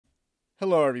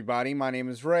Hello everybody, my name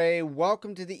is Ray.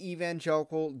 Welcome to the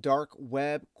Evangelical Dark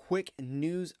Web quick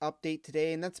news update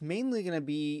today, and that's mainly going to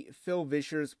be Phil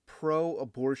Vischer's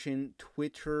pro-abortion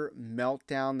Twitter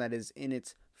meltdown that is in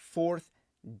its fourth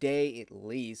day at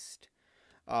least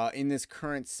in this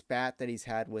current spat that he's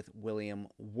had with William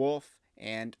Wolf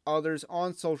and others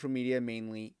on social media,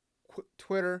 mainly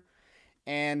Twitter.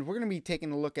 And we're going to be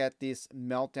taking a look at this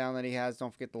meltdown that he has.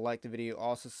 Don't forget to like the video.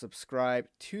 Also subscribe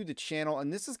to the channel.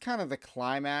 And this is kind of the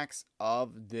climax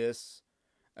of this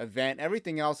event.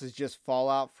 Everything else is just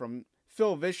fallout from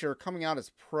Phil Vischer coming out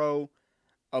as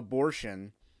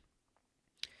pro-abortion.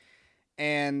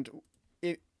 And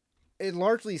it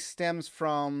largely stems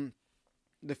from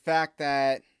the fact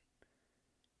that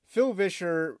Phil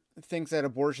Vischer thinks that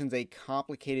abortion is a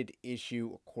complicated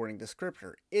issue according to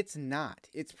scripture. It's not.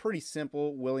 It's pretty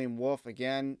simple. William Wolf,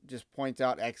 again, just points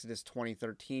out Exodus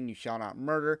 20:13, you shall not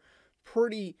murder.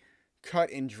 Pretty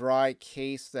cut and dry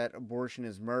case that abortion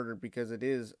is murder because it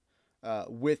is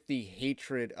with the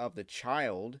hatred of the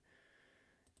child.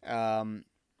 And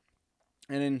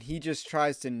then he just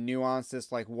tries to nuance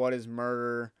this, like what is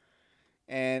murder.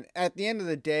 And at the end of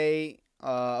the day,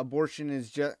 abortion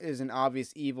is an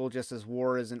obvious evil, just as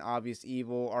war is an obvious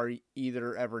evil. Are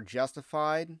either ever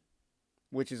justified?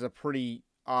 Which is a pretty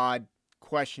odd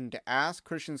question to ask.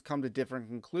 Christians come to different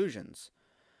conclusions.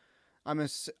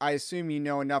 I assume you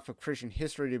know enough of Christian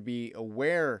history to be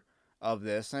aware of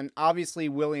this. And obviously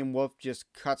William Wolf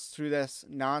just cuts through this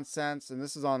nonsense. And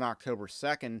this is on October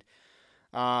 2nd.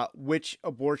 Which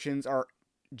abortions are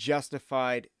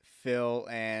justified, Phil,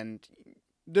 and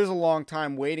there's a long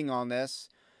time waiting on this,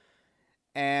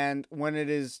 and when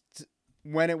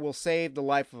it will save the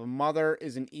life of a mother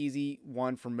is an easy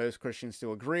one for most Christians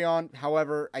to agree on.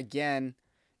 However, again,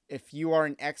 if you are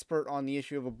an expert on the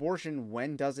issue of abortion,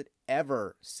 when does it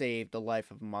ever save the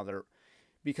life of a mother?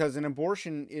 Because an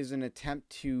abortion is an attempt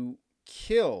to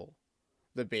kill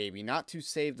the baby, not to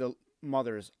save the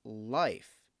mother's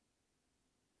life.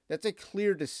 That's a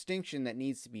clear distinction that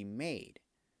needs to be made.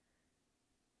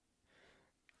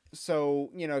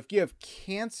 So, if you have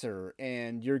cancer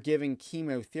and you're giving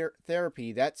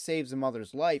chemotherapy, that saves the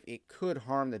mother's life. It could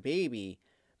harm the baby,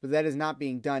 but that is not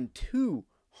being done to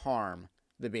harm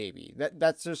the baby.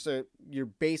 That's just your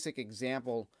basic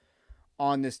example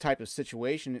on this type of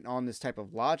situation and on this type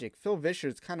of logic. Phil Vischer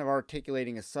is kind of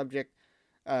articulating a subject,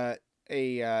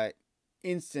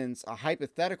 instance, a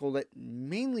hypothetical that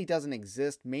mainly doesn't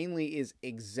exist, mainly is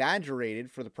exaggerated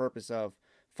for the purpose of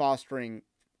fostering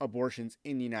abortions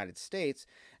in the United States.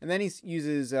 And then he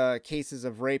uses cases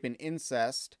of rape and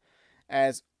incest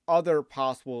as other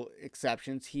possible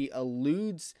exceptions. He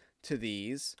alludes to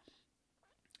these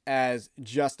as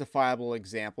justifiable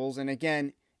examples. And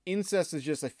again, incest is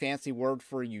just a fancy word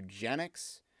for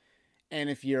eugenics. And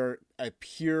if you're a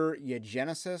pure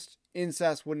eugenicist,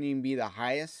 incest wouldn't even be the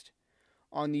highest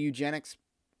on the eugenics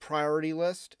priority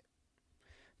list.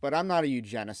 But I'm not a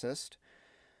eugenicist.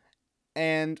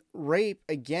 And rape,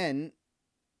 again,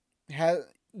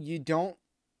 you don't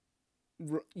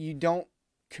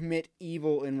commit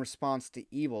evil in response to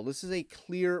evil. This is a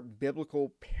clear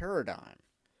biblical paradigm,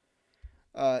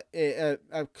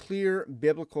 a clear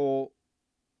biblical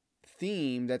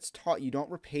theme that's taught. You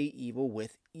don't repay evil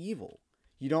with evil.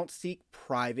 You don't seek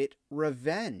private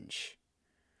revenge.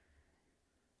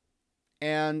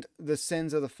 And the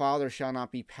sins of the father shall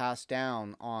not be passed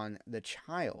down on the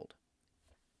child.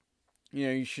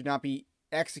 You should not be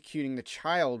executing the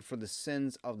child for the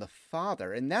sins of the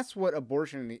father. And that's what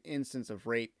abortion in the instance of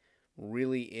rape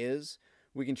really is.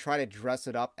 We can try to dress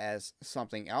it up as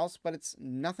something else, but it's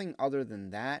nothing other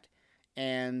than that.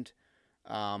 And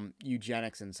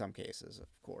eugenics in some cases, of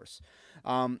course.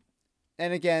 And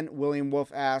again, William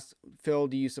Wolf asked, Phil,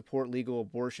 do you support legal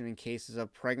abortion in cases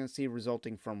of pregnancy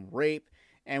resulting from rape?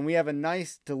 And we have a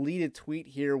nice deleted tweet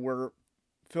here where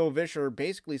Phil Vischer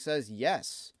basically says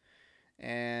yes.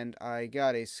 And I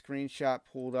got a screenshot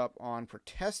pulled up on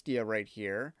Protestia right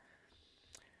here.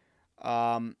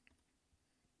 I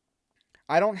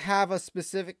don't have a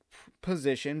specific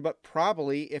position, but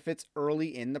probably if it's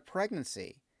early in the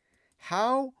pregnancy.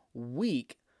 How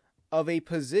weak of a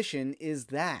position is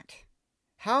that?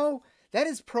 That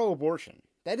is pro-abortion.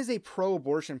 That is a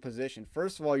pro-abortion position.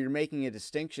 First of all, you're making a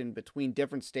distinction between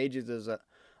different stages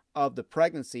of the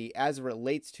pregnancy as it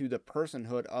relates to the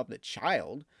personhood of the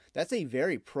child. That's a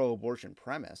very pro-abortion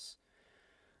premise.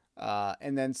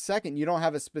 And then second, you don't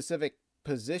have a specific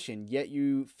position, yet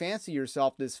you fancy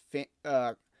yourself this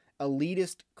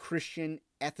elitist Christian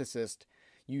ethicist.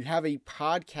 You have a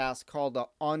podcast called The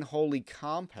Unholy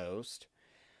Compost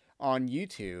on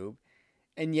YouTube,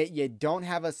 and yet you don't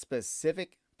have a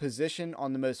specific position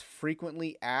on the most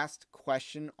frequently asked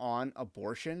question on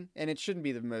abortion. And it shouldn't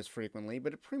be the most frequently,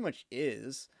 but it pretty much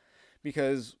is.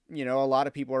 Because, you know, a lot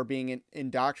of people are being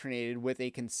indoctrinated with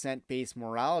a consent-based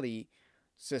morality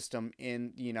system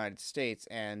in the United States.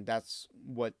 And that's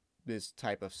what this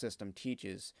type of system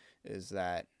teaches, is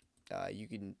that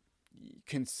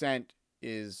consent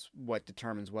is what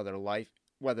determines whether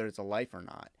it's a life or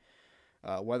not.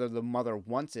 Whether the mother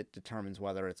wants it determines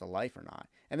whether it's a life or not.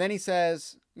 And then he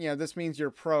says, you know, this means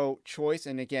you're pro-choice.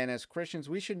 And again, as Christians,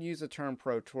 we shouldn't use the term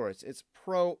pro-choice. It's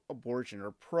pro-abortion or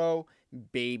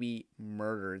pro-baby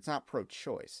murder. It's not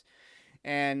pro-choice.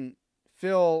 And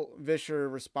Phil Vischer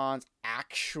responds,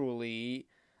 actually,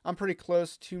 I'm pretty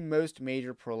close to most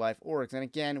major pro-life orgs. And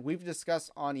again, we've discussed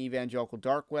on Evangelical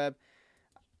Dark Web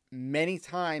many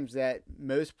times that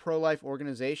most pro-life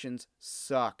organizations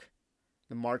suck.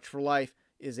 The March for Life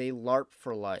is a LARP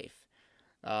for life.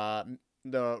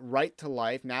 The Right to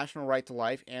Life, National Right to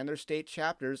Life, and their state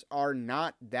chapters are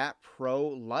not that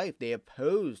pro-life. They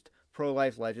opposed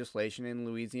pro-life legislation in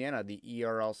Louisiana. The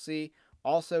ERLC,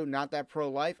 also not that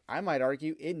pro-life. I might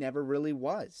argue it never really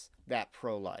was that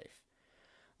pro-life.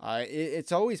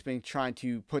 It's always been trying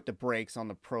to put the brakes on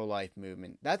the pro-life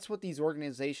movement. That's what these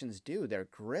organizations do. They're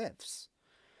grifts.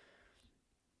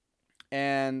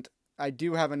 And I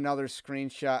do have another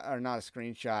screenshot, or not a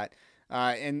screenshot,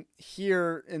 and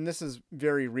this is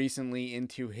very recently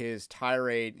into his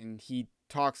tirade, and he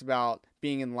talks about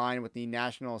being in line with the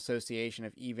National Association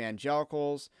of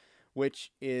Evangelicals,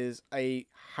 which is a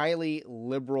highly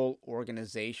liberal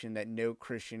organization that no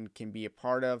Christian can be a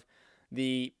part of.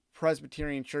 The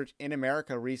Presbyterian Church in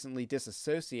America recently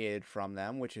disassociated from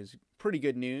them, which is pretty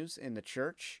good news in the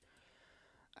church.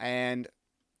 And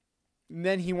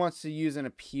then he wants to use an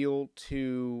appeal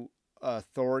to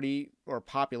authority or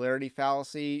popularity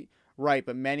fallacy. Right,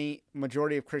 but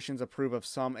majority of Christians approve of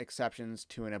some exceptions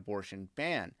to an abortion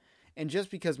ban. And just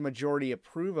because majority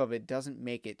approve of it doesn't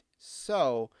make it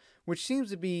so, which seems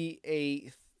to be a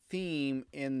theme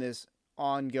in this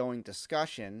ongoing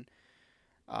discussion.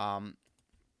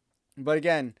 But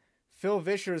again, Phil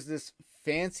Vischer is this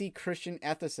fancy Christian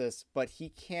ethicist, but he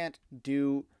can't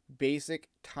do basic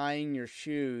tying your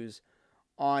shoes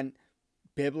on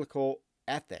biblical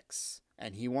ethics.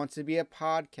 And he wants to be a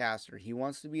podcaster. He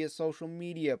wants to be a social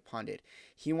media pundit.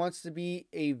 He wants to be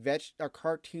a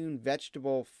cartoon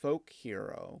vegetable folk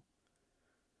hero.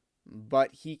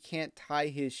 But he can't tie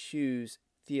his shoes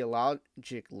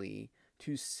theologically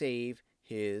to save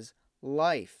his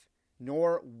life.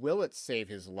 Nor will it save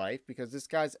his life, because this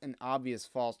guy's an obvious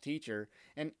false teacher.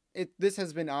 And this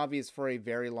has been obvious for a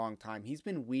very long time. He's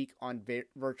been weak on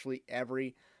virtually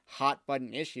every hot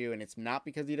button issue, and it's not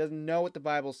because he doesn't know what the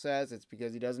Bible says, it's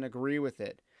because he doesn't agree with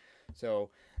it. So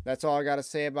that's all I got to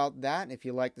say about that. If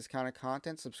you like this kind of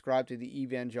content, subscribe to the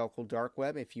Evangelical Dark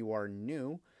Web if you are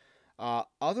new.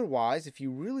 Otherwise, if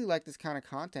you really like this kind of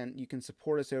content, you can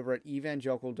support us over at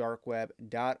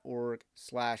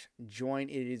evangelicaldarkweb.org/join.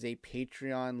 It is a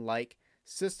Patreon-like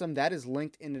system that is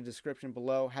linked in the description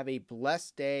below. Have a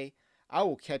blessed day. I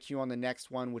will catch you on the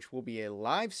next one, which will be a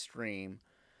live stream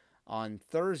on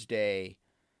Thursday,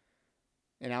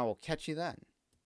 and I will catch you then.